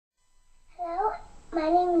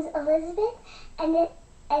Elizabeth, and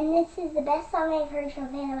this is the best song I've heard from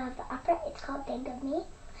Phantom of the Opera. It's called Think of Me,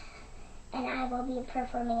 and I will be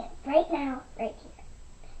performing it right now, right here.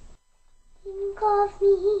 Think of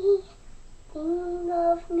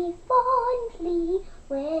me fondly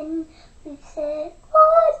when we've said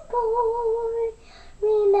goodbye.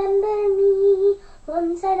 Remember me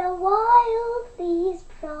once in a while, please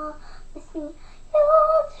promise me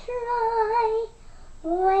you'll try.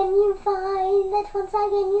 When you find that once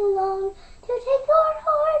again you long to take your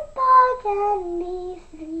heart back and be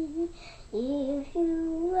free, if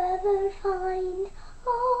you ever find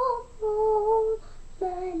a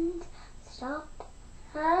moment, stop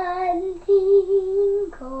and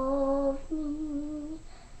think of me.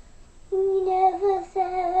 We never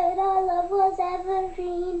said our love was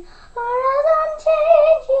evergreen or as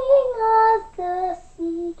unchanging as the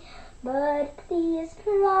sea, but please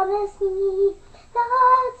promise me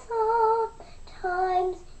that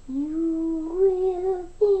sometimes you will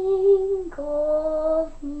think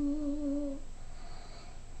of me.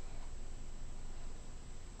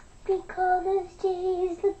 Recall those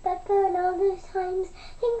days, look back on all those times,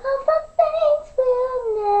 think of the